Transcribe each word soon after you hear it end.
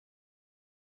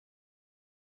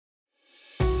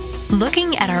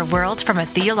Looking at our world from a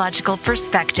theological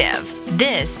perspective.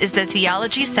 This is the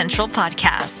Theology Central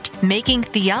Podcast, making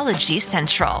theology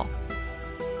central.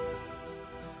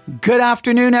 Good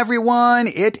afternoon, everyone.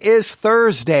 It is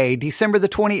Thursday, December the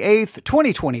 28th,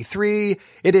 2023.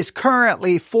 It is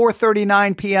currently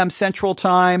 4:39 p.m. Central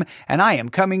Time, and I am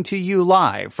coming to you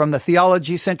live from the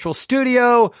Theology Central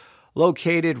studio,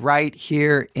 located right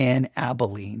here in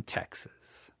Abilene,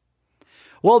 Texas.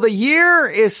 Well, the year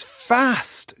is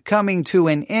fast coming to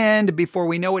an end. Before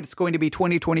we know it, it's going to be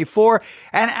 2024.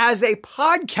 And as a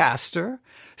podcaster,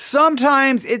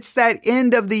 sometimes it's that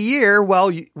end of the year,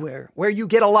 where you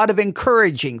get a lot of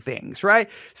encouraging things,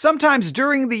 right? Sometimes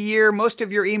during the year, most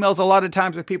of your emails, a lot of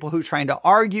times with people who are trying to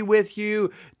argue with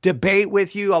you, debate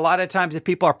with you. A lot of times if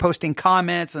people are posting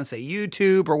comments on, say,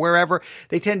 YouTube or wherever,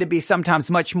 they tend to be sometimes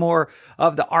much more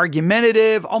of the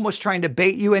argumentative, almost trying to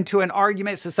bait you into an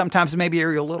argument. So sometimes maybe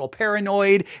you're a little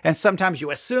paranoid, and sometimes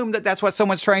you assume that that's what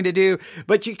someone's trying to do,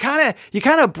 but you kind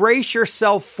of brace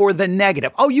yourself for the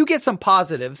negative. Oh, you get some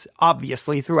positives,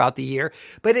 obviously, throughout the year,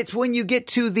 but it's when you get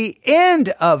to the end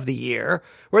of the year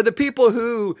where the people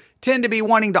who tend to be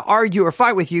wanting to argue or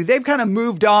fight with you, they've kind of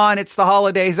moved on. It's the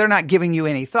holidays. They're not giving you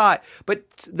any thought. But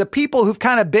the people who've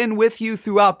kind of been with you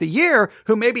throughout the year,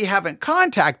 who maybe haven't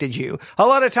contacted you, a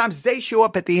lot of times they show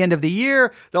up at the end of the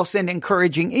year. They'll send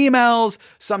encouraging emails.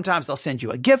 Sometimes they'll send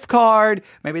you a gift card.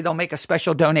 Maybe they'll make a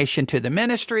special donation to the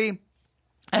ministry.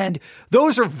 And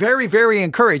those are very, very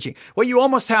encouraging. What you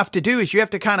almost have to do is you have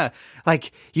to kind of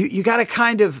you got to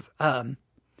kind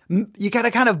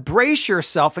of brace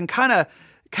yourself and kind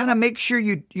of make sure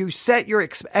you set your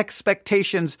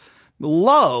expectations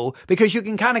low, because you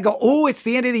can kind of go, oh, it's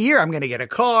the end of the year. I'm going to get a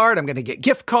card. I'm going to get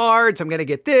gift cards. I'm going to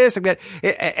get this.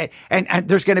 And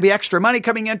there's going to be extra money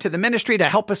coming into the ministry to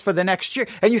help us for the next year.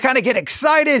 And you kind of get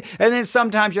excited. And then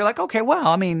sometimes you're like, okay, well,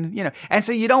 I mean, and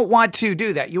so you don't want to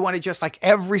do that. You want to just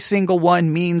every single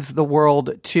one means the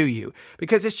world to you,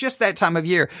 because it's just that time of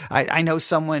year. I know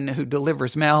someone who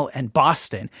delivers mail in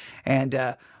Boston, and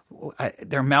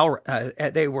their mail,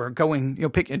 they were going,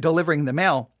 delivering the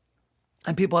mail.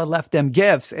 And people had left them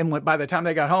gifts. And by the time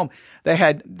they got home, they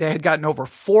had gotten over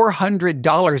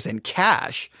 $400 in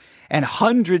cash and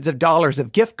hundreds of dollars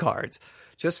of gift cards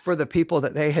just for the people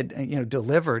that they had,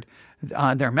 delivered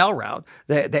on their mail route.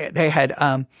 They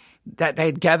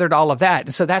had gathered all of that.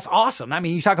 And so that's awesome. I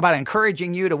mean, you talk about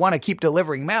encouraging you to want to keep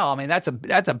delivering mail. I mean, that's a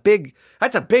big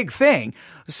thing.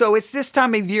 So it's this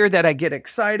time of year that I get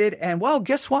excited. And well,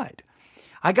 guess what?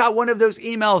 I got one of those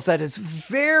emails that is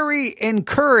very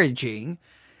encouraging,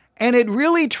 and it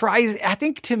really tries. I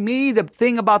think, to me, the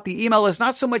thing about the email is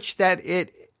not so much that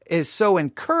it is so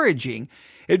encouraging.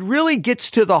 It really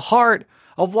gets to the heart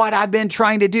of what I've been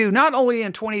trying to do, not only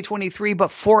in 2023,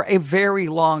 but for a very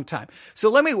long time.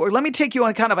 So let me take you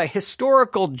on kind of a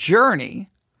historical journey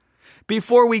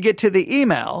before we get to the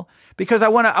email, because I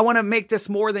want to make this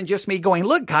more than just me going,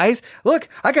 look, guys, look,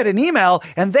 I got an email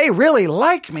and they really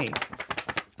like me.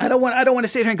 I don't want to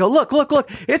sit here and go, look,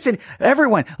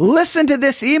 everyone, listen to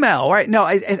this email, right? No,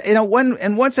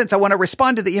 in one sense, I want to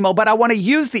respond to the email, but I want to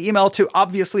use the email to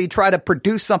obviously try to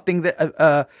produce something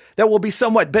that will be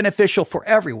somewhat beneficial for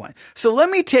everyone. So let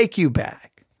me take you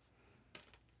back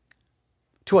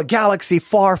to a galaxy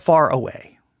far, far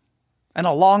away, and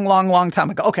a long, long, long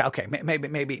time ago. Okay,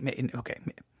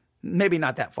 maybe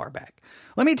not that far back.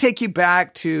 Let me take you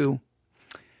back to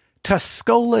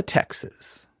Tuscola,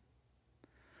 Texas.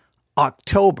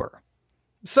 October,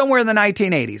 somewhere in the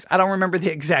 1980s. I don't remember the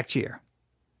exact year.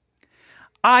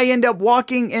 I end up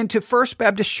walking into First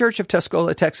Baptist Church of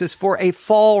Tuscola, Texas for a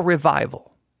fall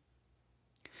revival.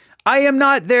 I am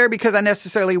not there because I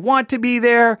necessarily want to be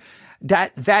there.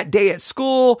 That day at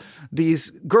school,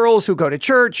 these girls who go to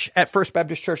church at First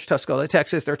Baptist Church, Tuscola,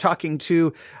 Texas, they're talking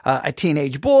to a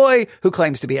teenage boy who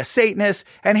claims to be a Satanist,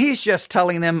 and he's just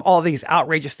telling them all these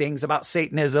outrageous things about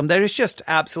Satanism that is just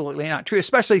absolutely not true,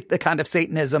 especially the kind of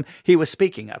Satanism he was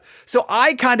speaking of. So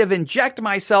I kind of inject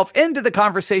myself into the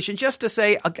conversation just to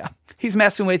say, okay, he's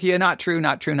messing with you, not true,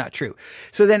 not true, not true.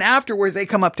 So then afterwards, they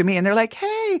come up to me and they're like,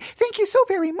 hey, thank you so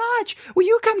very much. Will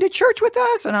you come to church with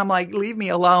us? And I'm like, leave me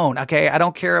alone. Okay, I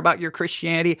don't care about your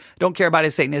Christianity. I don't care about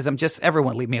his Satanism. Just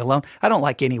everyone leave me alone. I don't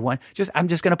like anyone. I'm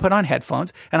just going to put on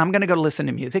headphones and I'm going to go listen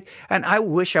to music. And I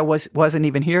wish I wasn't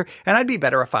even here. And I'd be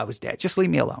better if I was dead. Just leave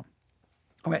me alone.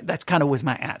 Okay, that kind of was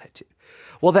my attitude.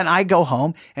 Well, then I go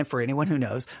home, and for anyone who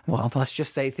knows, well, let's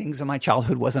just say things in my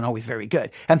childhood wasn't always very good,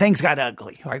 and things got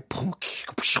ugly, right?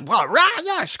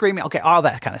 Screaming, okay, all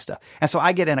that kind of stuff. And so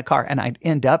I get in a car, and I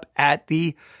end up at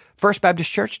the First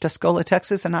Baptist Church, Tuscola,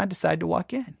 Texas, and I decide to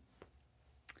walk in.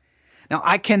 Now,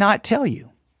 I cannot tell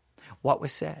you what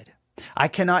was said. I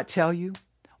cannot tell you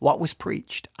what was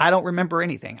preached. I don't remember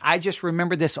anything. I just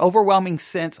remember this overwhelming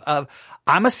sense of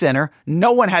I'm a sinner.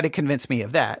 No one had to convince me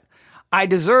of that. I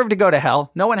deserve to go to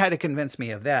hell. No one had to convince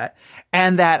me of that.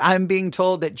 And that I'm being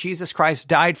told that Jesus Christ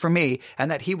died for me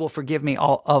and that he will forgive me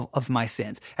all of my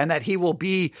sins and that he will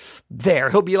be there.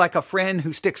 He'll be like a friend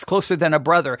who sticks closer than a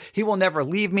brother. He will never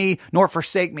leave me nor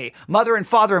forsake me. Mother and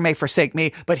father may forsake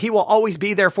me, but he will always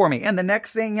be there for me. And the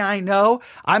next thing I know,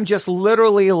 I'm just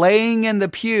literally laying in the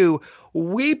pew,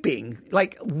 weeping,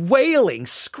 like wailing,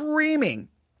 screaming,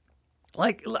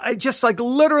 like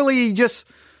literally just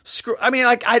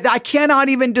I cannot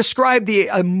even describe the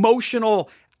emotional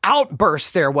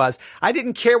outburst there was. I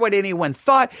didn't care what anyone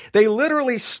thought. They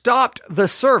literally stopped the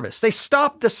service. They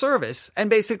stopped the service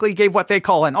and basically gave what they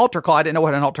call an altar call. I didn't know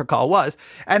what an altar call was.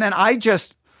 And then I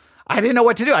didn't know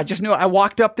what to do. I just knew I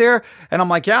walked up there and I'm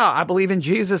like, yeah, I believe in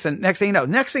Jesus. And next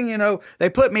thing you know,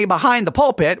 they put me behind the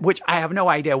pulpit, which I have no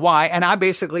idea why. And I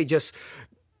basically just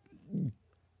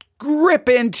grip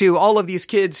into all of these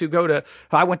kids who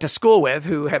I went to school with,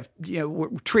 who have,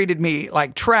 treated me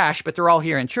like trash, but they're all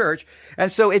here in church.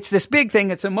 And so it's this big thing.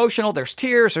 It's emotional. There's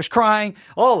tears, there's crying,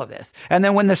 all of this. And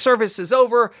then when the service is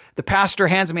over, the pastor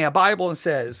hands me a Bible and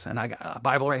says, and I got a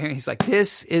Bible right here. And he's like,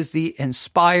 this is the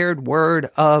inspired word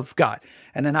of God.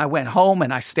 And then I went home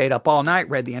and I stayed up all night,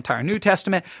 read the entire New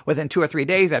Testament. Within 2 or 3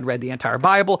 days, I'd read the entire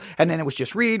Bible. And then it was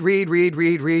just read.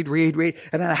 And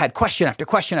then I had question after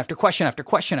question after question after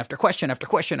question after question after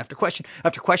question after question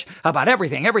after question about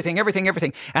everything.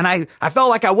 And I felt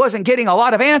like I wasn't getting a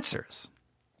lot of answers.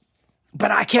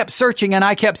 But I kept searching and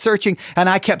I kept searching and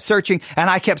I kept searching and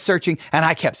I kept searching and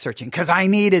I kept searching because I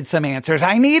needed some answers.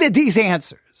 I needed these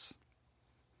answers.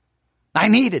 I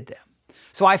needed them.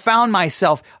 So I found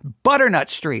myself Butternut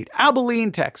Street,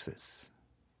 Abilene, Texas.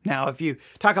 Now, if you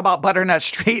talk about Butternut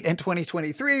Street in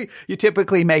 2023, you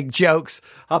typically make jokes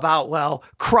about,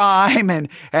 crime and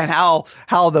how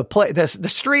the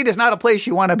street is not a place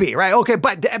you want to be, right? Okay.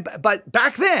 But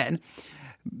back then,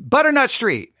 Butternut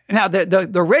Street. Now,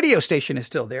 the radio station is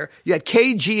still there. You had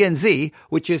KG&Z,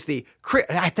 which is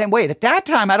at that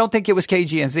time, I don't think it was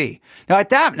KG&Z. Now, I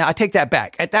take that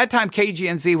back. At that time,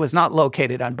 KG&Z was not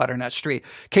located on Butternut Street.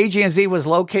 KG&Z was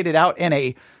located out in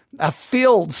a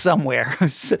field somewhere.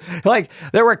 Like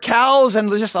there were cows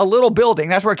and just a little building.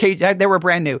 That's where they were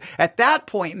brand new. At that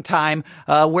point in time,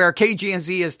 where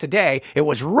KG&Z is today, it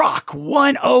was Rock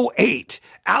 108.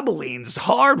 Abilene's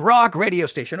hard rock radio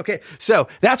station. Okay. So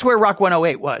that's where Rock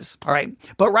 108 was. All right.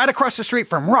 But right across the street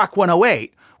from Rock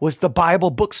 108 was the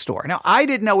Bible bookstore. Now, I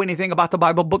didn't know anything about the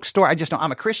Bible bookstore. I just know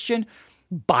I'm a Christian.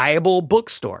 Bible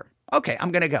bookstore. Okay.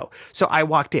 I'm going to go. So I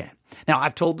walked in. Now,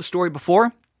 I've told the story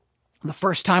before. The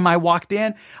first time I walked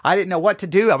in, I didn't know what to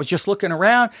do. I was just looking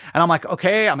around and I'm like,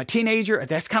 okay, I'm a teenager.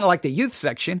 That's kind of like the youth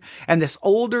section. And this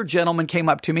older gentleman came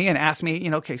up to me and asked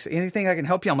me, okay, so anything I can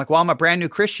help you? I'm like, well, I'm a brand new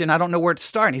Christian. I don't know where to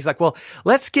start. And he's like, well,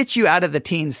 let's get you out of the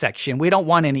teen section. We don't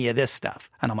want any of this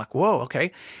stuff. And I'm like, whoa,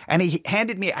 okay. And he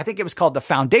handed me, I think it was called The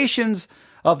Foundations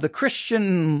of the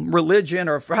Christian Religion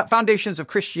or Foundations of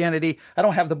Christianity. I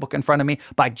don't have the book in front of me,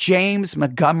 by James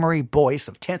Montgomery Boyce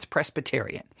of 10th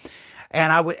Presbyterian.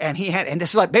 And this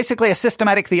is like basically a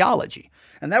systematic theology.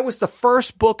 And that was the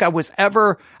first book I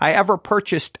ever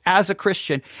purchased as a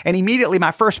Christian. And immediately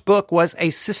my first book was a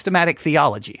systematic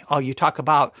theology. Oh, you talk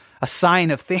about a sign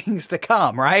of things to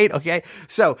come, right? Okay.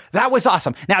 So that was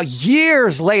awesome. Now,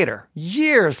 years later,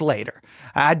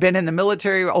 I'd been in the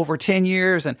military over 10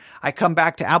 years and I come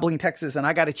back to Abilene, Texas, and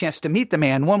I got a chance to meet the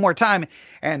man one more time.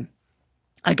 And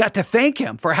I got to thank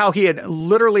him for how he had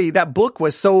that book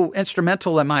was so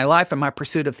instrumental in my life and my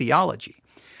pursuit of theology.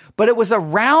 But it was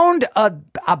around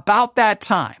about that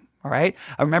time. All right.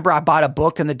 I remember I bought a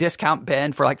book in the discount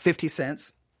bin for like 50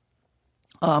 cents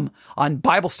on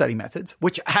Bible study methods,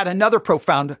 which had another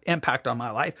profound impact on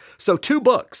my life. So 2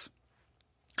 books.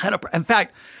 In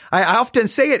fact, I often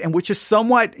say it, and which is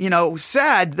somewhat,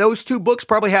 sad. Those 2 books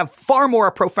probably have far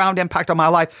more profound impact on my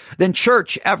life than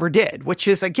church ever did, which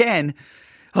is, again,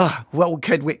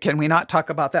 can we not talk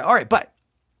about that? All right. But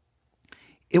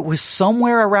it was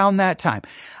somewhere around that time.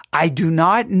 I do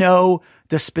not know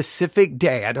the specific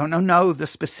day. I don't know the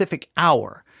specific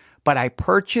hour, but I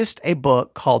purchased a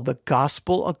book called The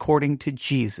Gospel According to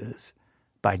Jesus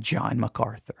by John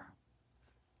MacArthur.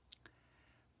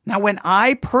 Now, when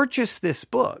I purchased this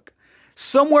book,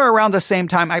 somewhere around the same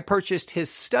time, I purchased his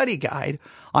study guide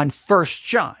on 1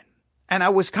 John. And I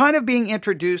was kind of being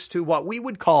introduced to what we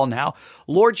would call now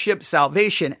Lordship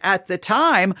salvation. At the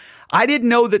time, I didn't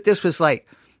know that this was like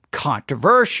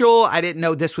controversial. I didn't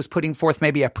know this was putting forth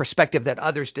maybe a perspective that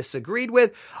others disagreed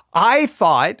with. I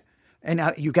thought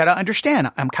and you got to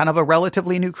understand, I'm kind of a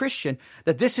relatively new Christian,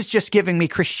 that this is just giving me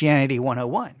Christianity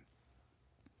 101.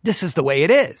 This is the way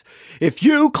it is. If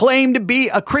you claim to be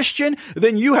a Christian,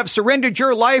 then you have surrendered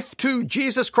your life to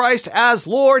Jesus Christ as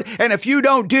Lord. And if you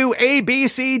don't do A, B,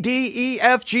 C, D, E,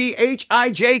 F, G, H,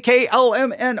 I, J, K, L,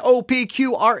 M, N, O, P,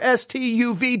 Q, R, S, T,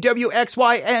 U, V, W, X,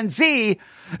 Y, and Z,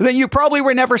 then you probably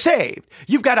were never saved.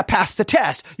 You've got to pass the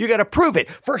test. You got to prove it.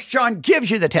 1 John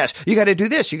gives you the test. You got to do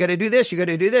this. You got to do this. You got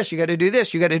to do this. You got to do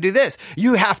this. You got to do this.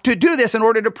 You have to do this in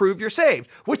order to prove you're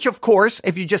saved, which of course,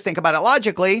 if you just think about it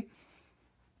logically,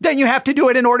 then you have to do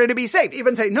it in order to be saved.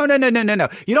 Even say, no.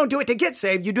 You don't do it to get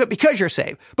saved. You do it because you're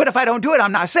saved. But if I don't do it,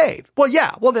 I'm not saved. Well,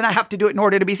 yeah. Well, then I have to do it in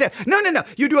order to be saved. No.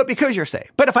 You do it because you're saved.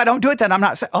 But if I don't do it, then I'm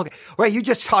not saved. Okay. Right. You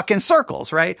just talk in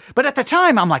circles, right? But at the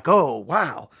time, I'm like, oh,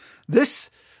 wow, this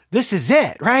is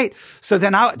it, right? So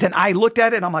then I looked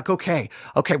at it and I'm like, okay,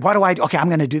 what do I do? Okay, I'm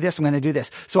going to do this. I'm going to do this.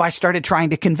 So I started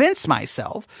trying to convince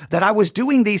myself that I was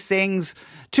doing these things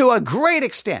to a great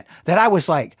extent, that I was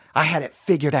like, I had it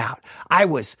figured out. I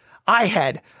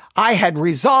had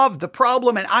resolved the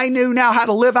problem and I knew now how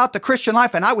to live out the Christian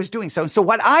life, and I was doing so. And so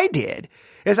what I did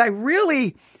is I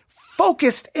really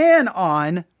focused in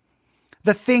on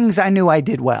the things I knew I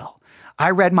did well.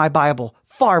 I read my Bible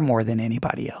far more than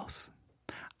anybody else.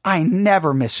 I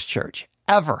never missed church,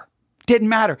 ever. Didn't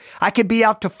matter. I could be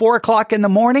out to 4 o'clock in the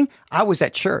morning. I was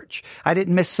at church. I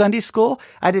didn't miss Sunday school.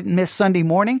 I didn't miss Sunday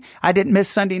morning. I didn't miss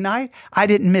Sunday night. I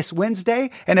didn't miss Wednesday.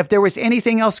 And if there was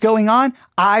anything else going on,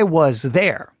 I was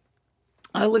there.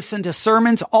 I listened to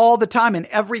sermons all the time in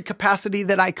every capacity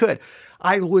that I could.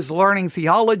 I was learning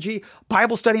theology,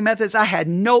 Bible study methods. I had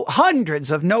hundreds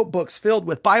of notebooks filled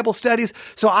with Bible studies.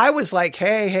 So I was like,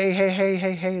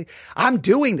 hey, I'm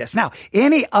doing this. Now,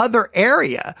 any other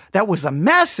area that was a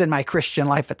mess in my Christian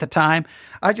life at the time,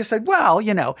 I just said, well,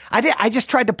 I just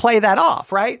tried to play that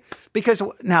off, right? Because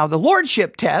now the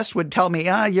Lordship test would tell me,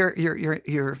 you're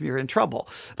in trouble.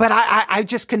 But I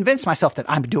just convinced myself that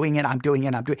I'm doing it.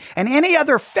 And any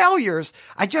other failures,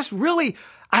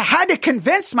 I had to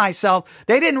convince myself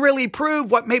they didn't really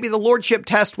prove what maybe the Lordship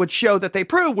test would show that they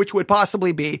prove, which would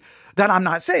possibly be that I'm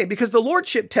not saved, because the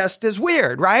Lordship test is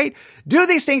weird, right? Do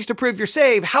these things to prove you're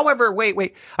saved. However,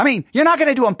 wait. I mean, you're not going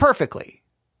to do them perfectly.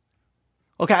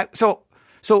 Okay. So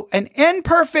an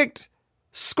imperfect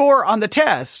score on the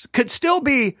test could still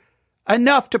be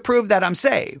enough to prove that I'm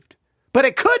saved, but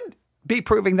it could be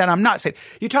proving that I'm not saved.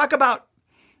 You talk about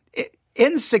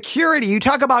insecurity. You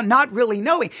talk about not really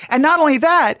knowing. And not only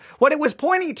that, what it was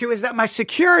pointing to is that my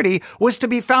security was to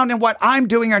be found in what I'm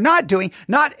doing or not doing,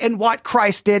 not in what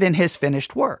Christ did in his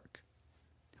finished work.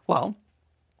 Well,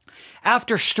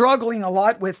 after struggling a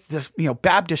lot with the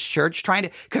Baptist church,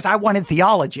 because I wanted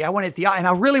theology, and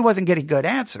I really wasn't getting good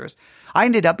answers, I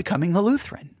ended up becoming a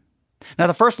Lutheran. Now,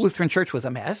 the first Lutheran church was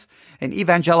a mess, an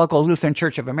Evangelical Lutheran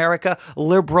Church of America,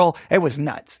 liberal. It was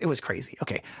nuts. It was crazy.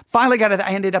 Okay. Finally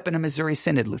I ended up in a Missouri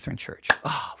Synod Lutheran church.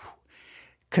 Oh,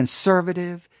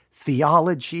 conservative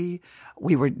theology.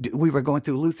 We were going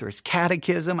through Luther's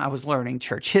catechism. I was learning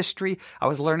church history. I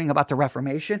was learning about the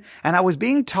Reformation, and I was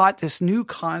being taught this new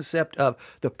concept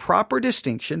of the proper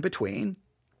distinction between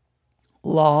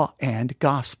law and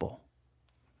gospel.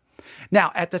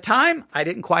 Now, at the time, I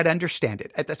didn't quite understand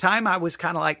it. At the time, I was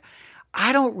kind of like,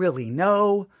 I don't really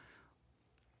know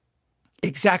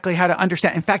exactly how to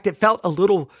understand. In fact, it felt a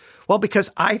little, because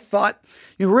I thought,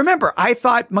 I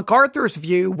thought MacArthur's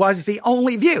view was the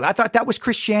only view. I thought that was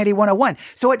Christianity 101.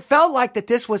 So it felt like that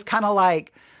this was kind of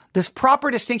like this proper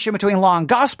distinction between law and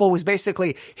gospel was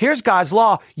basically, here's God's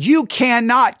law. You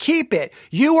cannot keep it.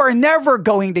 You are never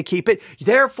going to keep it.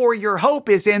 Therefore, your hope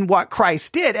is in what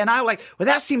Christ did. And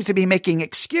that seems to be making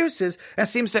excuses and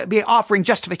seems to be offering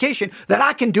justification that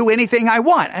I can do anything I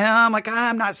want. And I'm like,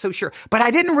 I'm not so sure. But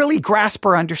I didn't really grasp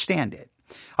or understand it.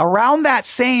 Around that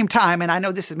same time, and I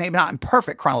know this is maybe not in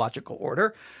perfect chronological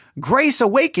order, Grace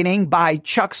Awakening by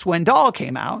Chuck Swindoll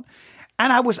came out.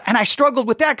 And I struggled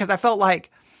with that because I felt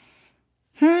like,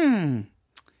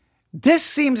 this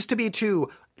seems to be too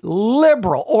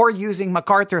liberal, or using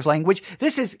MacArthur's language,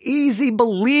 this is easy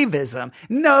believism.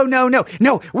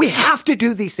 No. We have to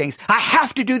do these things. I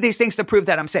have to do these things to prove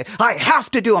that I'm saved. I have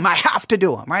to do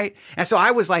them, right? And so I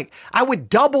was like, I would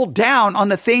double down on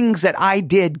the things that I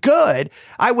did good.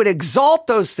 I would exalt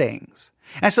those things.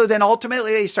 And so then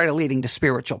ultimately they started leading to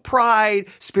spiritual pride,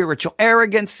 spiritual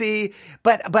arrogancy.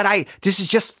 But this is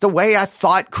just the way I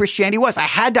thought Christianity was. I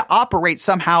had to operate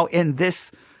somehow in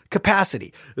this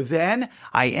capacity. Then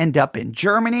I end up in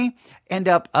Germany,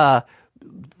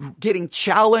 getting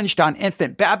challenged on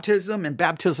infant baptism and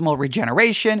baptismal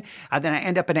regeneration. Then I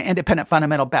end up in an independent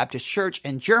fundamental Baptist church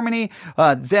in Germany.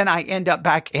 Then I end up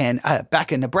back in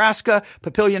Nebraska,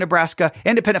 Papillion, Nebraska,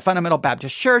 independent fundamental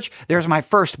Baptist church. There's my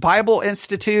first Bible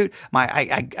Institute.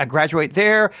 I graduate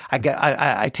there.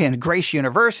 I attend Grace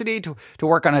University to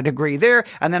work on a degree there.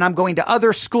 And then I'm going to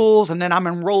other schools, and then I'm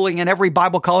enrolling in every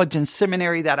Bible college and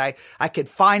seminary that I could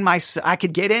I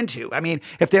could get into. I mean,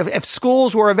 if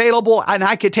schools were available and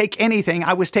I could take anything,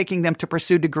 I was taking them to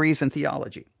pursue degrees in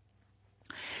theology.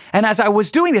 And as I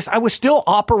was doing this, I was still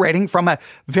operating from a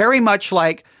very much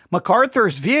like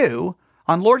MacArthur's view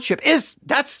on lordship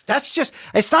that's just,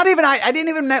 it's not even, I didn't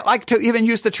even like to even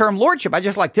use the term lordship. I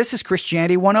just like, this is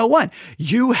Christianity 101.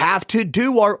 You have to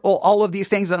do all of these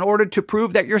things in order to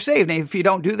prove that you're saved. And if you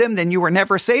don't do them, then you were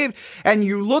never saved. And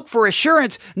you look for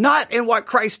assurance, not in what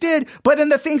Christ did, but in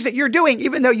the things that you're doing.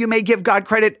 Even though you may give God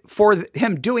credit for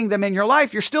him doing them in your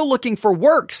life, you're still looking for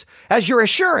works as your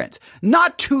assurance,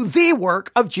 not to the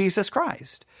work of Jesus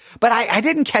Christ. But I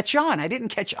didn't catch on. I didn't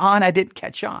catch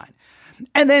on.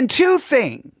 And then two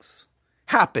things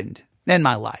happened in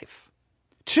my life.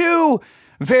 Two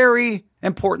very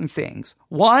important things.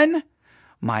 One,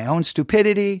 my own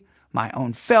stupidity, my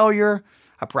own failure.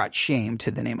 I brought shame to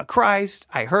the name of Christ.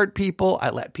 I hurt people. I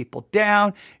let people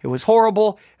down. It was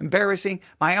horrible, embarrassing,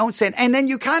 my own sin. And then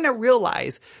you kind of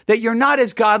realize that you're not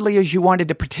as godly as you wanted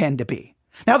to pretend to be.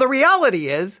 Now, the reality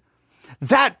is,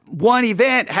 that one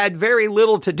event had very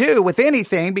little to do with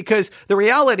anything, because the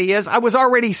reality is I was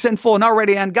already sinful and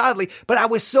already ungodly, but I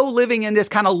was so living in this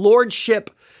kind of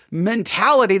lordship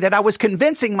mentality that I was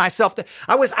convincing myself that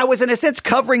I was in a sense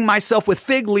covering myself with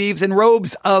fig leaves and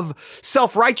robes of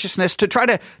self-righteousness to try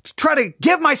to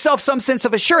give myself some sense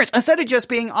of assurance, instead of just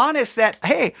being honest that,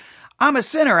 hey, I'm a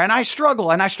sinner and I struggle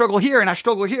here and I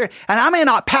struggle here. And I may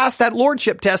not pass that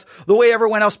lordship test the way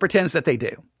everyone else pretends that they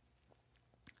do.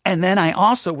 And then I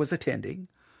also was attending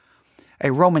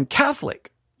a Roman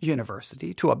Catholic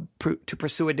university to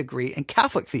pursue a degree in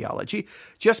Catholic theology,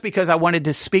 just because I wanted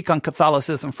to speak on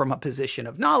Catholicism from a position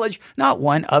of knowledge, not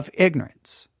one of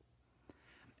ignorance.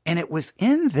 And it was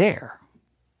in there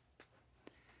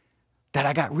that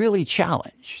I got really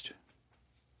challenged.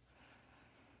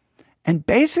 And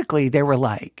basically they were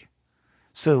like,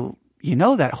 so you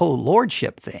know that whole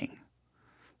lordship thing,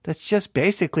 that's just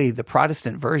basically the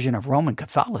Protestant version of Roman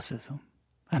Catholicism.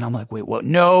 And I'm like, wait, what?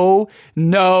 No.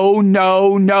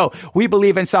 We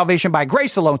believe in salvation by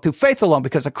grace alone, through faith alone,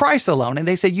 because of Christ alone. And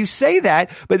they say, you say that,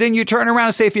 but then you turn around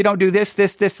and say, if you don't do this,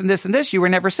 and this, you were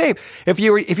never saved. If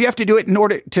you have to do it in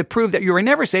order to prove that you were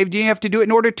never saved, you have to do it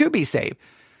in order to be saved.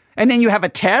 And then you have a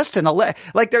test and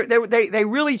they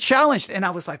really challenged. And I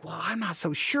was like, well, I'm not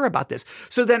so sure about this.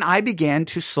 So then I began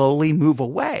to slowly move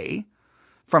away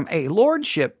from a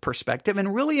lordship perspective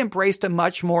and really embraced a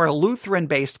much more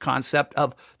Lutheran-based concept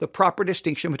of the proper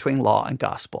distinction between law and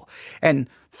gospel. And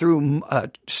through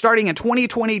starting in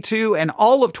 2022 and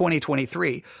all of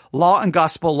 2023, law and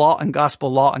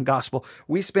gospel,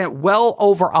 we spent well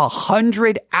over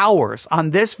 100 hours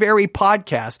on this very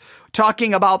podcast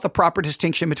talking about the proper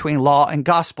distinction between law and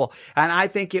gospel. And I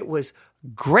think it was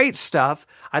great stuff.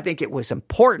 I think it was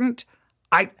important.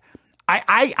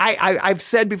 I've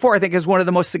said before, I think is one of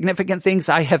the most significant things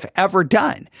I have ever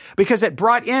done, because it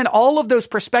brought in all of those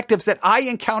perspectives that I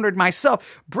encountered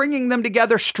myself, bringing them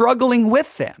together, struggling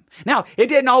with them. Now, it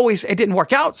didn't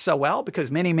work out so well,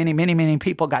 because many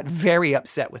people got very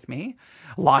upset with me,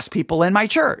 lost people in my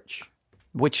church,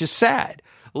 which is sad,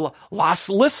 lost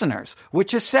listeners,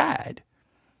 which is sad,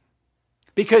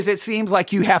 because it seems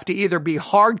like you have to either be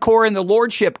hardcore in the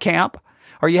lordship camp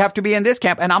or you have to be in this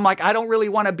camp. And I'm like, I don't really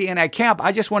want to be in that camp.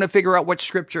 I just want to figure out what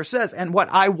scripture says. And what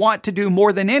I want to do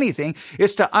more than anything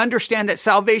is to understand that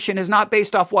salvation is not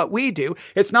based off what we do.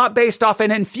 It's not based off an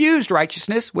infused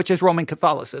righteousness, which is Roman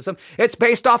Catholicism. It's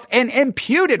based off an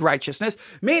imputed righteousness,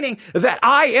 meaning that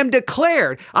I am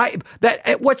declared,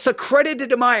 that what's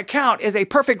accredited to my account is a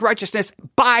perfect righteousness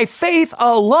by faith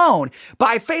alone.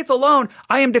 By faith alone,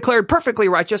 I am declared perfectly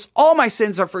righteous. All my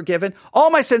sins are forgiven.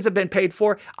 All my sins have been paid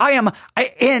for.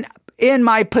 In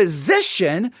my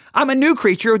position, I'm a new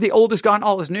creature. The old is gone,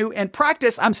 all is new. In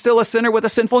practice, I'm still a sinner with a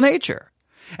sinful nature,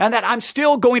 and that I'm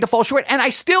still going to fall short, and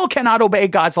I still cannot obey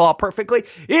God's law perfectly,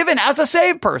 even as a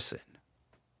saved person.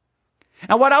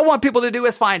 And what I want people to do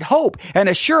is find hope and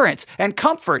assurance and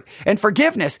comfort and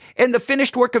forgiveness in the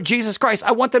finished work of Jesus Christ.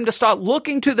 I want them to start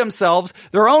looking to themselves,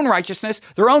 their own righteousness,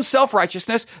 their own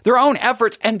self-righteousness, their own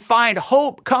efforts, and find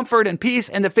hope, comfort, and peace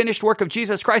in the finished work of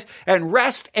Jesus Christ and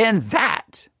rest in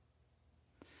that.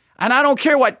 And I don't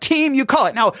care what team you call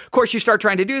it. Now, of course, you start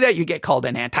trying to do that. You get called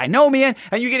an antinomian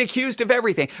and you get accused of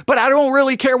everything. But I don't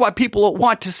really care what people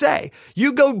want to say.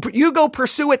 You go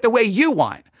pursue it the way you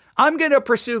want. I'm going to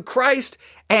pursue Christ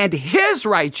and his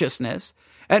righteousness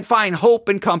and find hope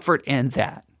and comfort in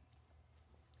that.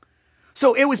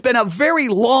 So it has been a very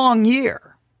long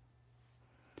year.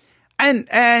 And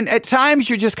at times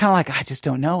you're just kind of like, I just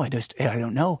don't know. I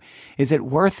don't know. Is it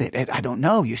worth it? I don't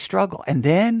know. You struggle. And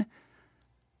then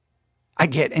I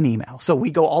get an email. So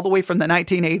we go all the way from the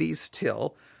 1980s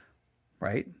till,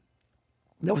 right?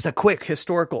 That was a quick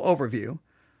historical overview,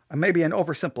 maybe an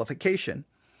oversimplification.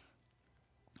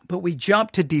 But we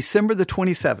jump to December the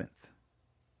 27th.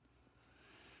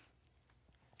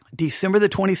 December the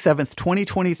 27th,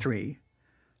 2023,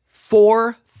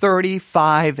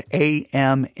 4:35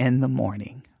 a.m. in the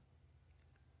morning.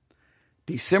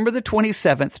 December the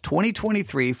 27th,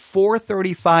 2023,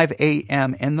 4:35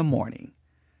 a.m. in the morning.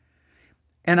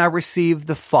 And I received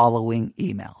the following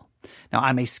email. Now,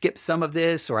 I may skip some of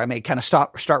this, or I may kind of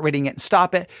start reading it and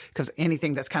stop it, because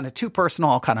anything that's kind of too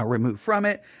personal, I'll kind of remove from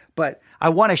it. But I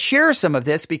want to share some of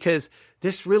this because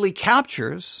this really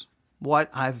captures what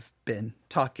I've been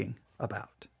talking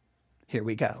about. Here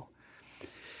we go. It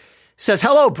says,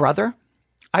 hello, brother.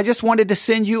 I just wanted to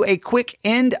send you a quick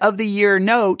end of the year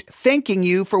note thanking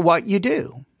you for what you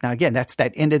do. Now, again, that's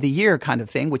that end of the year kind of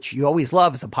thing, which you always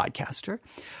love as a podcaster.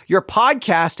 Your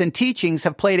podcast and teachings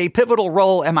have played a pivotal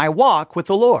role in my walk with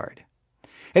the Lord.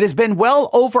 It has been well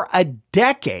over a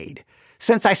decade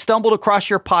since I stumbled across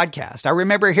your podcast. I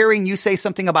remember hearing you say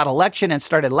something about election and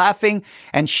started laughing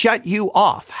and shut you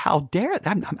off. How dare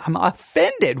I'm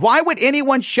offended. Why would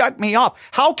anyone shut me off?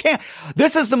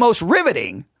 This is the most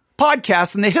riveting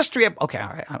podcast in the history of, okay, all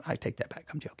right, I take that back.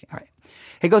 I'm joking. All right.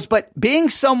 He goes, but being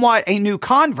somewhat a new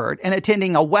convert and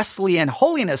attending a Wesleyan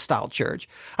holiness style church,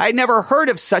 I had never heard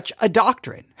of such a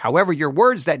doctrine. However, your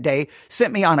words that day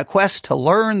sent me on a quest to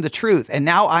learn the truth. And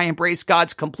now I embrace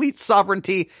God's complete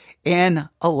sovereignty in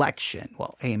election.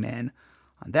 Well, amen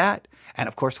on that. And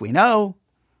of course, we know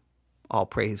all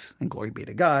praise and glory be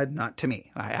to God, not to me.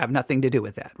 I have nothing to do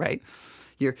with that, right?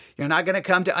 You're not going to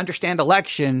come to understand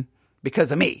election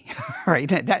because of me, right?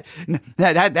 That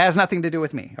has nothing to do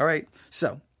with me, all right?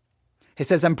 So he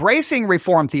says, embracing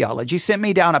Reformed theology sent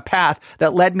me down a path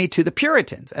that led me to the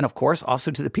Puritans, and of course,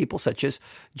 also to the people such as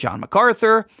John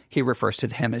MacArthur. He refers to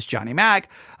him as Johnny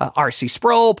Mac, R.C.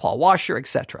 Sproul, Paul Washer,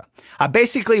 etc. I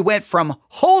basically went from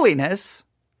holiness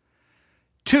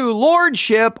to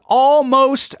lordship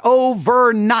almost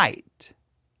overnight.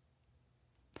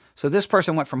 So this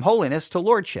person went from holiness to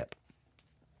lordship.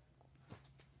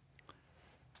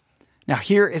 Now,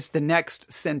 here is the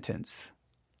next sentence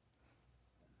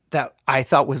that I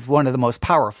thought was one of the most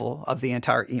powerful of the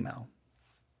entire email.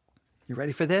 You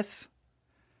ready for this?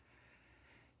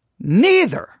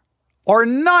 Neither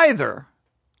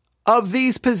of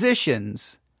these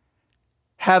positions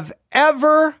have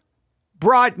ever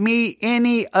brought me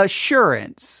any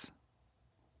assurance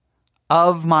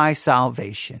of my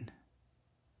salvation.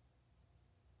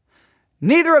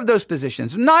 Neither of those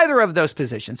positions,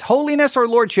 holiness or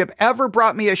lordship, ever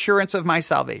brought me assurance of my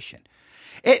salvation.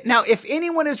 Now, if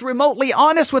anyone is remotely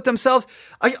honest with themselves,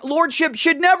 lordship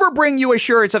should never bring you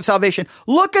assurance of salvation.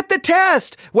 Look at the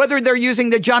test, whether they're using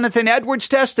the Jonathan Edwards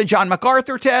test, the John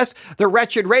MacArthur test, the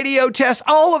Wretched Radio test,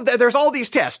 all of that. There's all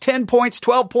these tests, 10 points,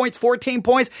 12 points, 14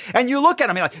 points. And you look at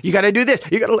them, you're like, you got to do this.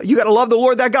 You got to love the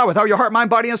Lord thy God with all your heart,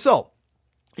 mind, body, and soul.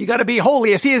 You got to be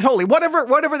holy as he is holy.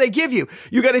 Whatever they give you,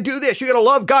 you got to do this. You got to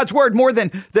love God's word more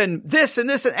than this and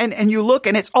this. And you look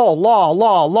and it's all law.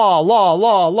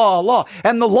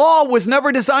 And the law was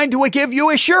never designed to give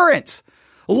you assurance.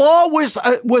 Law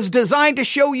was designed to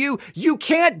show you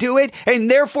can't do it.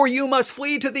 And therefore you must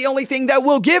flee to the only thing that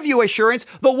will give you assurance,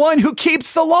 the one who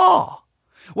keeps the law.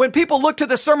 When people look to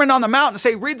the Sermon on the Mount and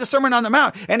say, read the Sermon on the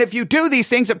Mount, and if you do these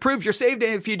things, it proves you're saved,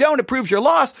 and if you don't, it proves you're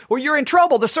lost, well, you're in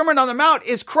trouble. The Sermon on the Mount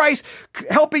is Christ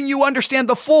helping you understand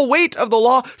the full weight of the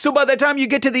law, so by the time you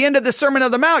get to the end of the Sermon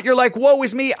on the Mount, you're like, woe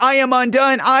is me, I am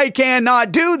undone, I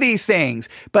cannot do these things.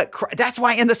 But that's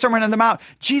why in the Sermon on the Mount,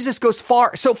 Jesus goes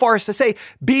so far as to say,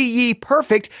 be ye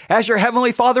perfect as your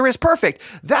heavenly Father is perfect.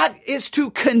 That is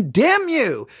to condemn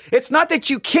you. It's not that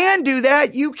you can do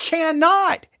that, you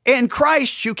cannot. In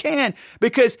Christ you can,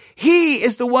 because he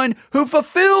is the one who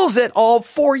fulfills it all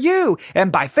for you.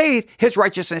 And by faith, his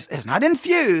righteousness is not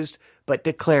infused, but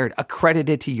declared,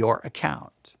 accredited to your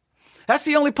account. That's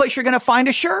the only place you're going to find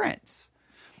assurance.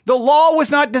 The law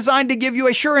was not designed to give you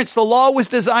assurance. The law was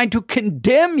designed to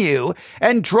condemn you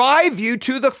and drive you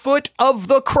to the foot of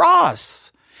the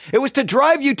cross. It was to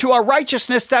drive you to a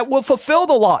righteousness that will fulfill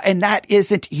the law. And that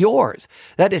isn't yours.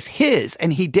 That is his,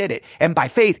 and he did it. And by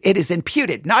faith, it is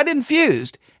imputed, not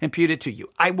infused, imputed to you.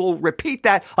 I will repeat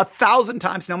that 1,000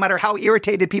 times, no matter how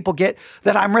irritated people get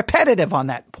that I'm repetitive on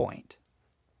that point.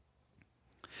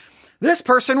 This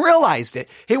person realized it.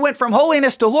 He went from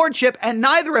holiness to lordship, and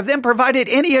neither of them provided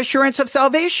any assurance of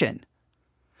salvation.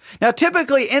 Now,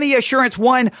 typically, any assurance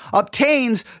one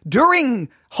obtains during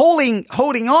holding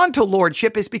on to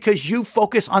lordship is because you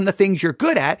focus on the things you're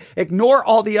good at, ignore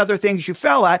all the other things you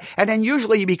fell at, and then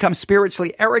usually you become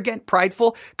spiritually arrogant,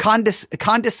 prideful,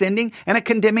 condescending, and a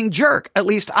condemning jerk. At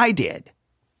least I did.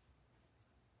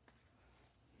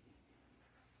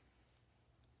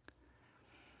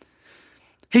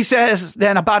 He says,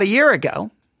 then about a year ago,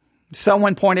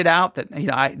 someone pointed out that,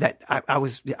 I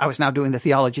was now doing the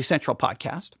Theology Central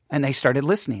podcast, and they started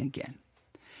listening again.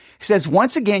 He says,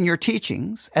 once again, your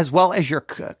teachings, as well as your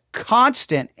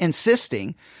constant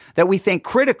insisting that we think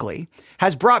critically,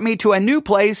 has brought me to a new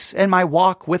place in my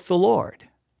walk with the Lord.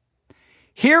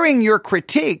 Hearing your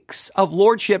critiques of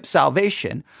lordship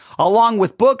salvation, along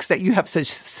with books that you have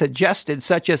suggested,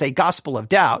 such as A Gospel of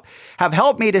Doubt, have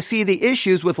helped me to see the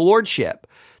issues with lordship.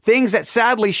 Things that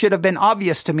sadly should have been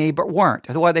obvious to me, but weren't.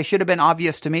 Well, they should have been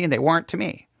obvious to me, and they weren't to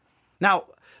me. Now,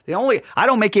 I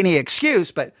don't make any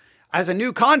excuse, but as a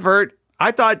new convert,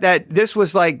 I thought that this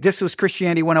was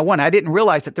Christianity 101. I didn't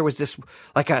realize that there was this,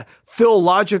 like a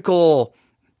theological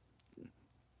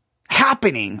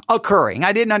happening occurring.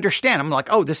 I didn't understand. I'm like,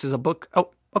 oh, this is a book.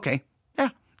 Oh, okay. Yeah.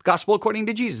 Gospel according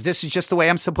to Jesus. This is just the way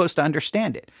I'm supposed to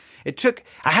understand it.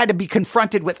 I had to be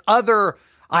confronted with other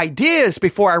ideas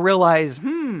before I realized,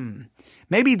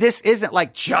 maybe this isn't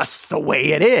like just the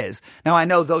way it is. Now, I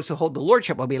know those who hold the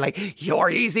lordship will be like, you're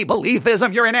easy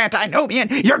beliefism, you're an antinomian,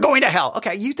 you're going to hell.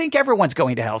 Okay, you think everyone's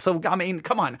going to hell. So, I mean,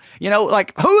 come on.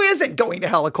 Who isn't going to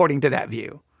hell according to that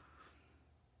view?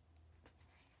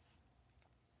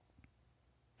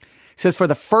 It says, for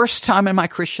the first time in my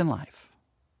Christian life,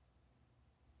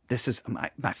 this is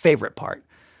my favorite part,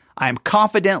 I am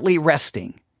confidently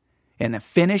resting in the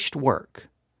finished work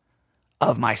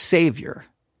of my Savior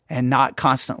and not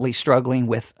constantly struggling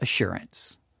with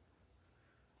assurance.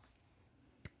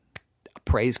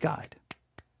 Praise God.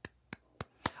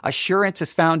 Assurance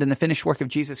is found in the finished work of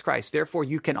Jesus Christ. Therefore,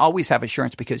 you can always have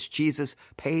assurance because Jesus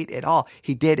paid it all.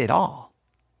 He did it all.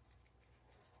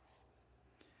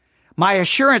 My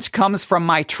assurance comes from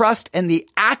my trust in the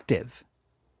active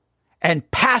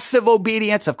and passive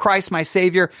obedience of Christ, my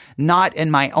Savior, not in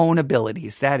my own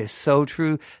abilities. That is so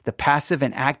true. The passive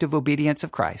and active obedience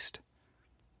of Christ.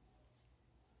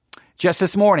 Just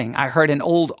this morning, I heard an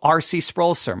old R.C.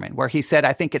 Sproul sermon where he said,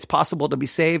 I think it's possible to be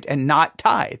saved and not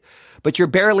tithe, but you're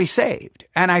barely saved.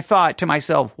 And I thought to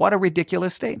myself, what a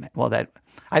ridiculous statement. Well,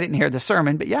 I didn't hear the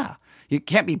sermon, but yeah, you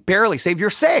can't be barely saved. You're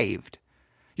saved.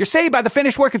 You're saved by the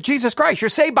finished work of Jesus Christ. You're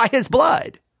saved by his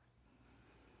blood.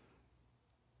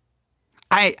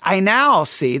 I now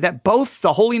see that both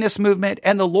the holiness movement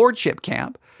and the lordship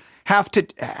camp have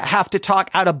to talk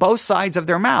out of both sides of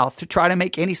their mouth to try to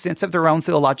make any sense of their own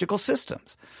theological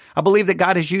systems. I believe that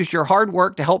God has used your hard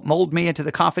work to help mold me into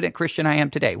the confident Christian I am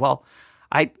today. Well,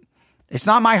 it's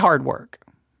not my hard work.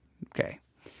 Okay.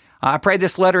 I pray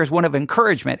this letter is one of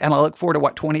encouragement, and I look forward to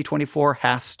what 2024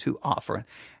 has to offer.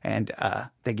 And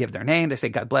they give their name. They say,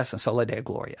 God bless and Sola Deo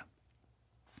Gloria.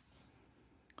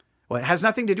 Well, it has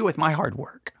nothing to do with my hard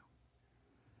work.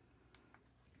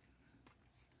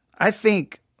 I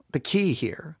think the key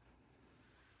here,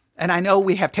 and I know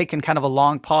we have taken kind of a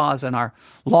long pause in our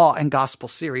Law and Gospel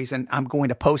series, and I'm going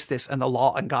to post this in the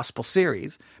Law and Gospel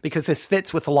series because this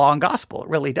fits with the Law and Gospel. It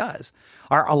really does.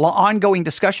 Our ongoing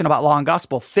discussion about Law and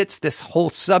Gospel fits this whole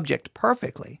subject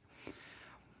perfectly.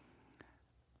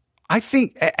 I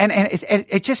think, and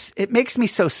it makes me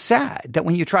so sad that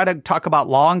when you try to talk about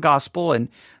law and gospel and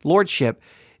lordship,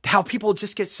 how people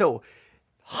just get so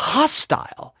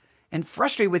hostile and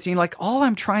frustrated with you. Like, all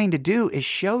I'm trying to do is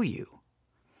show you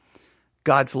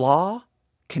God's law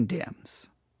condemns.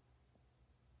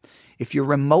 If you're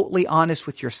remotely honest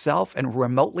with yourself and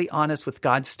remotely honest with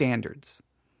God's standards,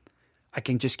 I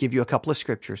can just give you a couple of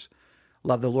scriptures.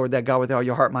 Love the Lord thy God with all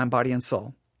your heart, mind, body, and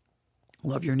soul.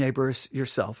 Love your neighbor as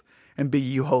yourself. And be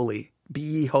ye holy. Be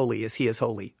ye holy as he is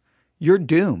holy. You're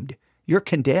doomed. You're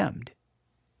condemned.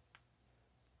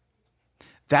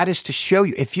 That is to show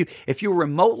you, if you're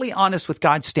remotely honest with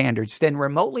God's standards, then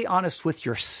remotely honest with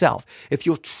yourself. If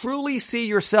you'll truly see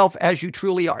yourself as you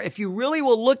truly are, if you really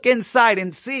will look inside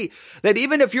and see that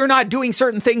even if you're not doing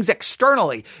certain things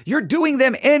externally, you're doing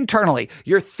them internally.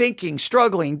 You're thinking,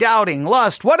 struggling, doubting,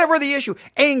 lust, whatever the issue,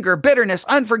 anger, bitterness,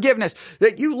 unforgiveness,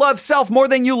 that you love self more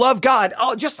than you love God.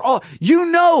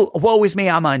 Woe is me,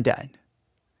 I'm undone.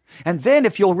 And then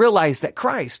if you'll realize that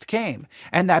Christ came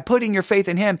and that putting your faith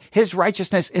in him, his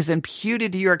righteousness is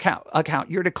imputed to your account.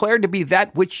 You're declared to be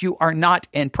that which you are not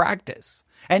in practice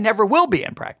and never will be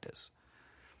in practice.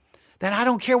 Then I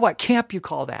don't care what camp you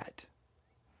call that.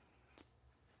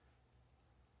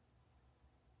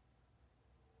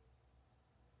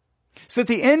 So at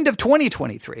the end of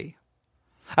 2023,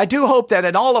 I do hope that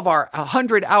in all of our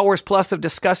 100 hours plus of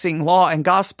discussing law and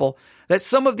gospel, that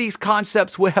some of these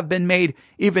concepts will have been made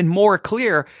even more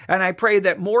clear. And I pray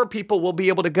that more people will be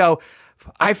able to go,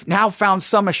 I've now found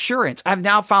some assurance. I've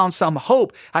now found some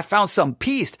hope. I found some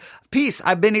peace.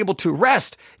 I've been able to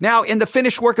rest now in the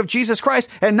finished work of Jesus Christ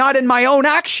and not in my own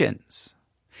actions.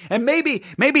 And maybe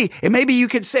you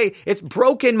could say it's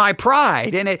broken my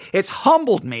pride and it's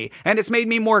humbled me and it's made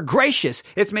me more gracious.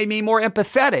 It's made me more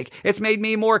empathetic. It's made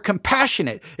me more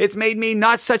compassionate. It's made me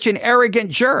not such an arrogant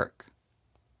jerk.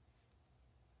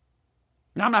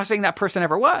 Now, I'm not saying that person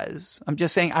ever was. I'm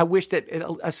just saying I wish that in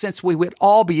a sense we would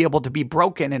all be able to be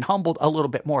broken and humbled a little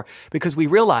bit more because we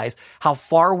realize how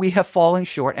far we have fallen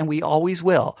short and we always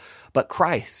will. But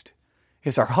Christ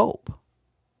is our hope.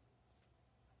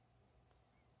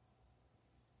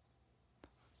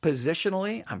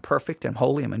 Positionally, I'm perfect. I'm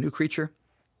holy. I'm a new creature.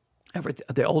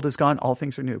 The old is gone. All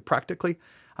things are new. Practically,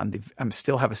 I'm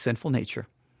still have a sinful nature.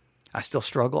 I still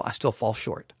struggle. I still fall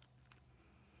short.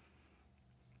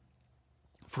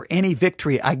 For any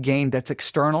victory I gain that's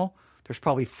external, there's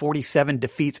probably 47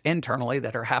 defeats internally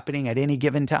that are happening at any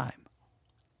given time.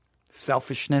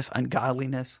 Selfishness,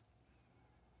 ungodliness.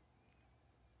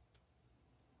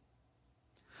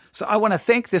 So I want to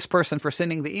thank this person for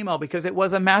sending the email because it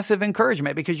was a massive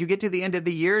encouragement because you get to the end of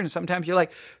the year and sometimes you're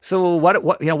like, so what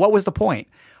was the point?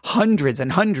 Hundreds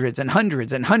and hundreds and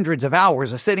hundreds and hundreds of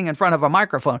hours of sitting in front of a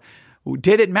microphone.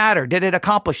 Did it matter? Did it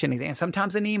accomplish anything? And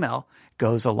sometimes an email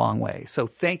goes a long way. So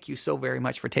thank you so very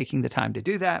much for taking the time to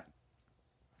do that.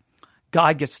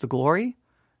 God gets the glory,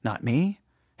 not me.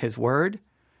 His word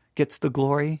gets the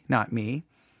glory, not me.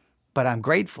 But I'm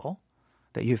grateful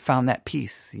that you found that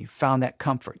peace, you found that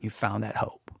comfort, you found that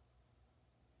hope.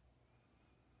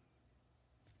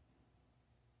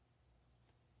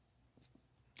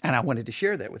 And I wanted to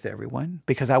share that with everyone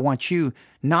because I want you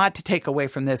not to take away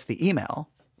from this the email.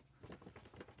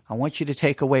 I want you to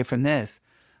take away from this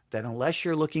that unless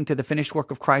you're looking to the finished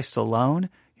work of Christ alone,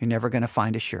 you're never going to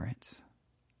find assurance.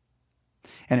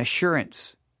 And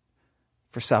assurance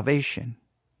for salvation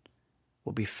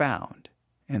will be found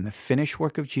in the finished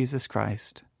work of Jesus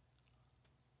Christ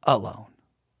alone.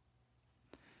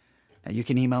 Now you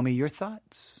can email me your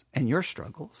thoughts and your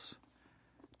struggles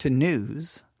to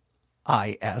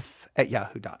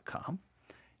newsif@yahoo.com.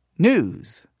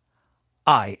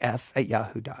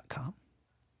 newsif@yahoo.com.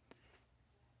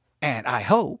 And I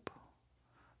hope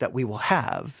that we will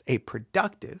have a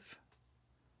productive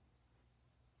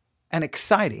and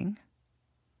exciting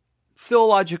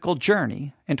theological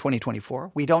journey in 2024.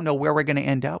 We don't know where we're going to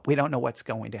end up. We don't know what's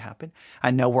going to happen.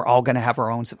 I know we're all going to have our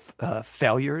own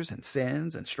failures and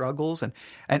sins and struggles and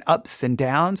ups and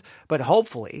downs, but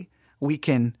hopefully we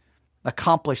can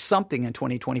accomplish something in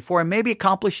 2024 and maybe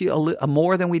accomplish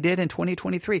more than we did in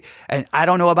 2023. And I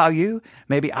don't know about you.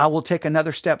 Maybe I will take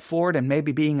another step forward and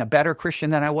maybe being a better Christian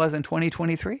than I was in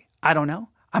 2023. I don't know.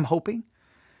 I'm hoping.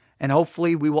 And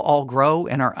hopefully we will all grow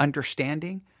in our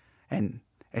understanding and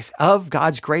of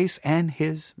God's grace and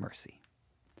his mercy.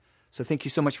 So thank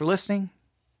you so much for listening.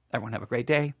 Everyone have a great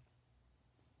day.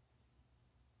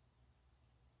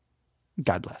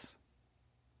 God bless.